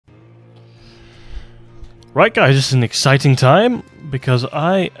Right guys, this is an exciting time because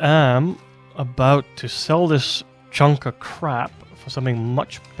I am about to sell this chunk of crap for something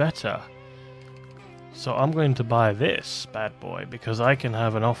much better. So I'm going to buy this bad boy because I can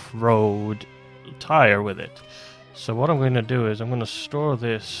have an off-road tire with it. So what I'm going to do is I'm going to store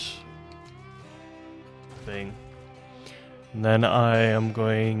this thing. And then I am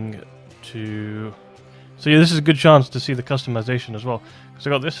going to... So yeah, this is a good chance to see the customization as well. Because I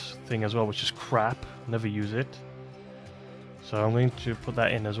got this thing as well, which is crap. Never use it. So I'm going to put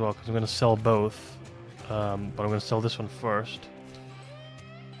that in as well, because I'm going to sell both. But I'm going to sell this one first.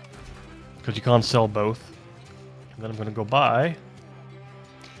 Because you can't sell both. And then I'm going to go buy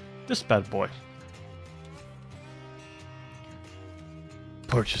this bad boy.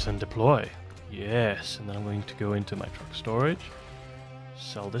 Purchase and deploy. Yes, and then I'm going to go into my truck storage.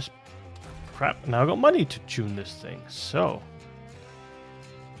 Sell this crap. Now I've got money to tune this thing. So,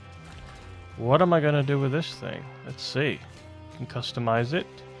 what am I going to do with this thing? Let's see. You can customize it.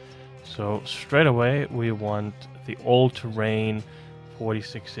 So, straight away, we want the all-terrain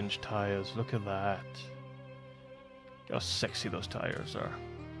 46-inch tires. Look at that. How sexy those tires are.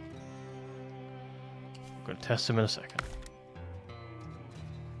 I'm going to test them in a second.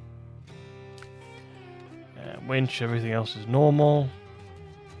 Winch, everything else is normal.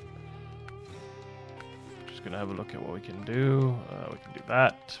 Just gonna have a look at what we can do. We can do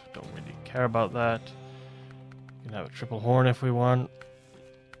that. Don't really care about that. We can have a triple horn if we want.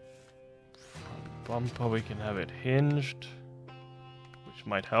 Front bumper, we can have it hinged, which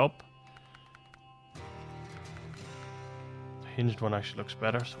might help. The hinged one actually looks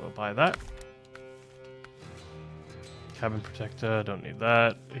better, so we'll buy that. Cabin protector, don't need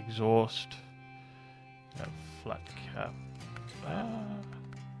that. Exhaust. Flat cap.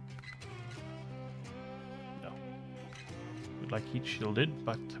 No. We'd like heat shielded,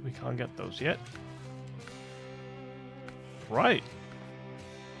 but we can't get those yet. Right.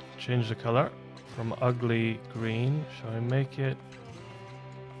 Change the color from ugly green. Shall I make it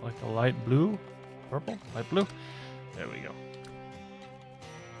like a light blue? Purple? Light blue? There we go.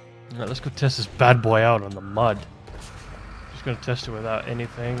 Alright, let's go test this bad boy out on the mud. Going to test it without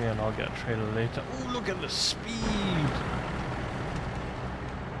anything and I'll get a trailer later. Oh, look at the speed!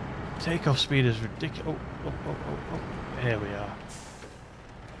 Takeoff speed is ridiculous. Oh. Here we are.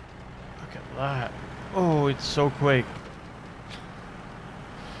 Look at that. Oh, it's so quick.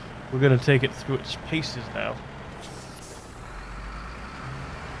 We're going to take it through its paces now.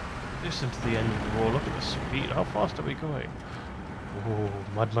 Listen to the engine roar. Look at the speed. How fast are we going? Oh,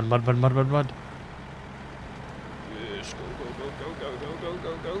 mud.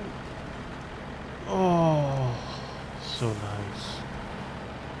 Go. Oh, so nice.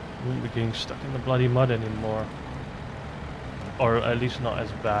 Won't be getting stuck in the bloody mud anymore. Or at least not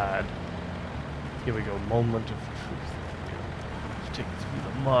as bad. Here we go, moment of truth. Let's take it through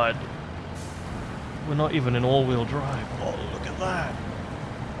the mud. We're not even in all-wheel drive. Oh, look at that.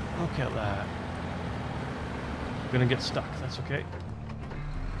 Look at that. We're gonna get stuck, that's okay.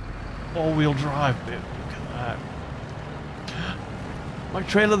 All-wheel drive, babe. Look at that. My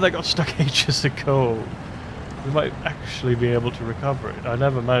trailer that got stuck ages ago. We might actually be able to recover it. I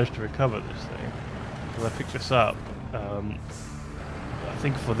never managed to recover this thing. Because I picked this up. I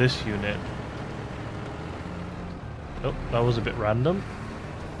think for this unit. Oh, that was a bit random.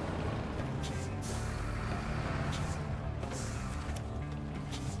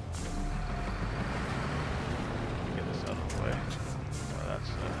 Get this out of the way. Oh,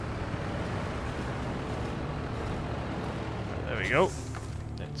 that's there we go.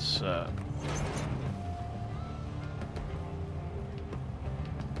 Let's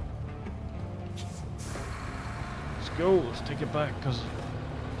go. Let's take it back because.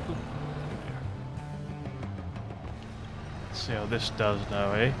 Let's see how this does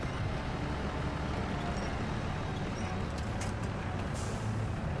now, eh?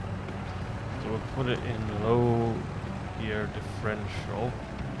 So we'll put it in low gear differential.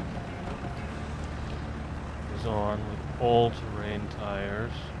 Goes on with all-terrain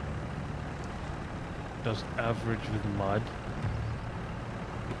tires. Does average with mud.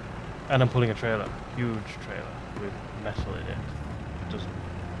 And I'm pulling a trailer. Huge trailer with metal in it. It doesn't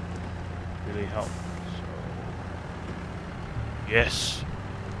really help. So yes.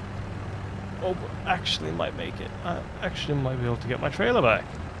 Oh, but actually might make it. I actually might be able to get my trailer back.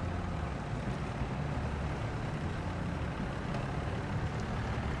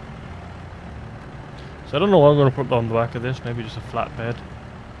 So I don't know what I'm going to put on the back of this. Maybe just a flatbed.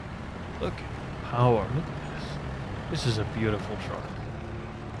 Look. Power. Look at this. This is a beautiful truck.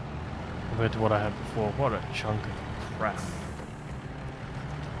 Compared to what I had before. What a chunk of crap.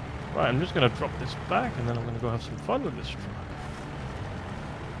 Right, I'm just gonna drop this back and then I'm gonna go have some fun with this truck.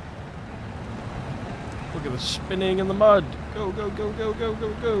 Look at the spinning in the mud! Go, go, go, go, go,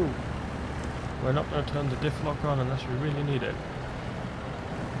 go, go! We're not gonna turn the diff lock on unless we really need it.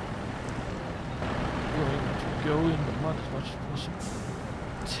 Going to go in the mud as much as possible.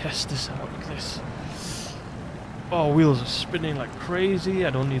 Test this out, look at this. Oh, wheels are spinning like crazy. I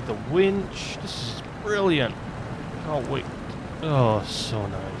don't need the winch. This is brilliant. Can't wait. Oh, so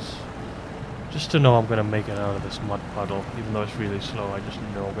nice. Just to know I'm going to make it out of this mud puddle. Even though it's really slow, I just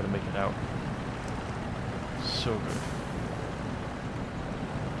know I'm going to make it out. So good.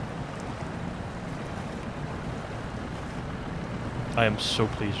 I am so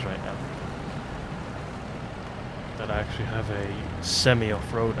pleased right now that I actually have a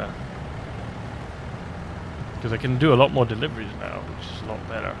semi-off-roader. Because I can do a lot more deliveries now, which is a lot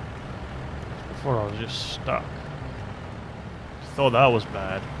better. Before I was just stuck. Thought that was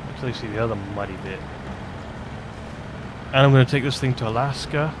bad. Until you see the other muddy bit. And I'm going to take this thing to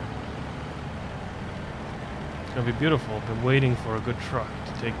Alaska. It's going to be beautiful. I've been waiting for a good truck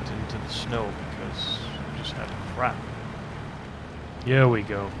to take it into the snow because we just had crap. Here we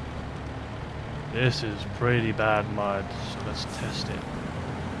go. This is pretty bad mud, so let's test it.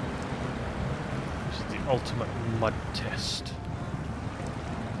 This is the ultimate mud test.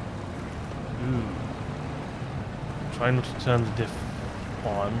 Try not to turn the diff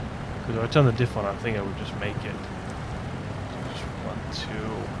on, because if I turn the diff on, I think I would just make it. So just want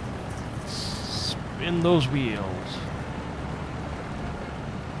to spin those wheels.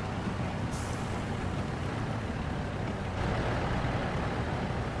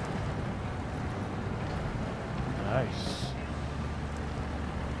 Nice.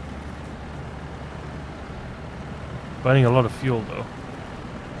 Burning a lot of fuel though.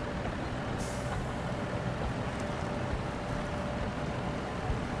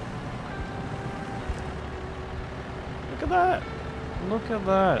 Look at that! Look at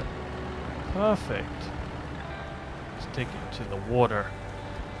that! Perfect. Let's take it to the water.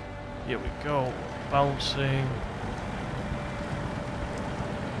 Here we go. Bouncing.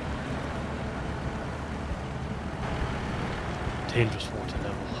 Dangerous water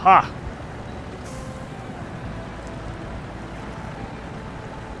level. Ha!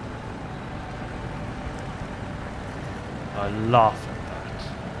 I laugh at that.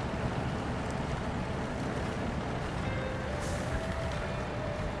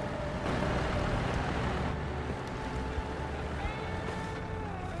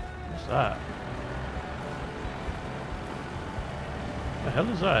 What's that? What the hell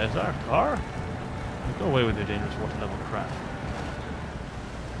is that? Is that a car? Go away with your dangerous water level crap.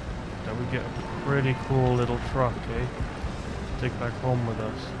 Then we get a pretty cool little truck, eh? To take back home with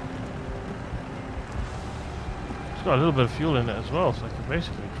us. It's got a little bit of fuel in it as well, so I can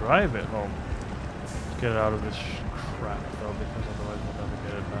basically drive it home. Let's get it out of this crap though, because otherwise we'll never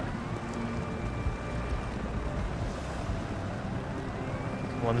get it back.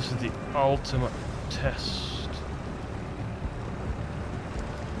 Come on, this is the ultimate test.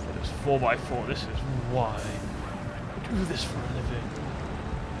 For this 4x4, this is why I do this for a living.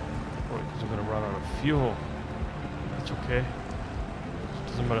 Probably because I'm going to run out of fuel. That's okay. It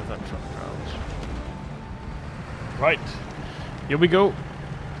doesn't matter if that truck drowns. Right, here we go.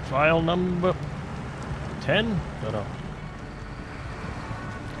 Trial number 10? No.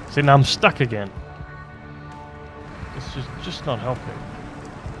 See, now I'm stuck again. This is just not helping.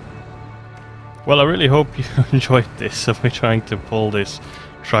 Well, I really hope you enjoyed this of me trying to pull this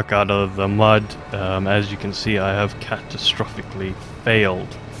truck out of the mud. As you can see, I have catastrophically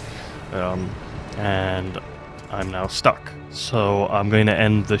failed. And I'm now stuck. So I'm going to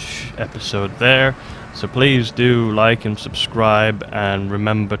end this episode there. So please do like and subscribe, and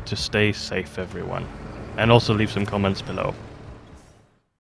remember to stay safe, everyone. And also leave some comments below.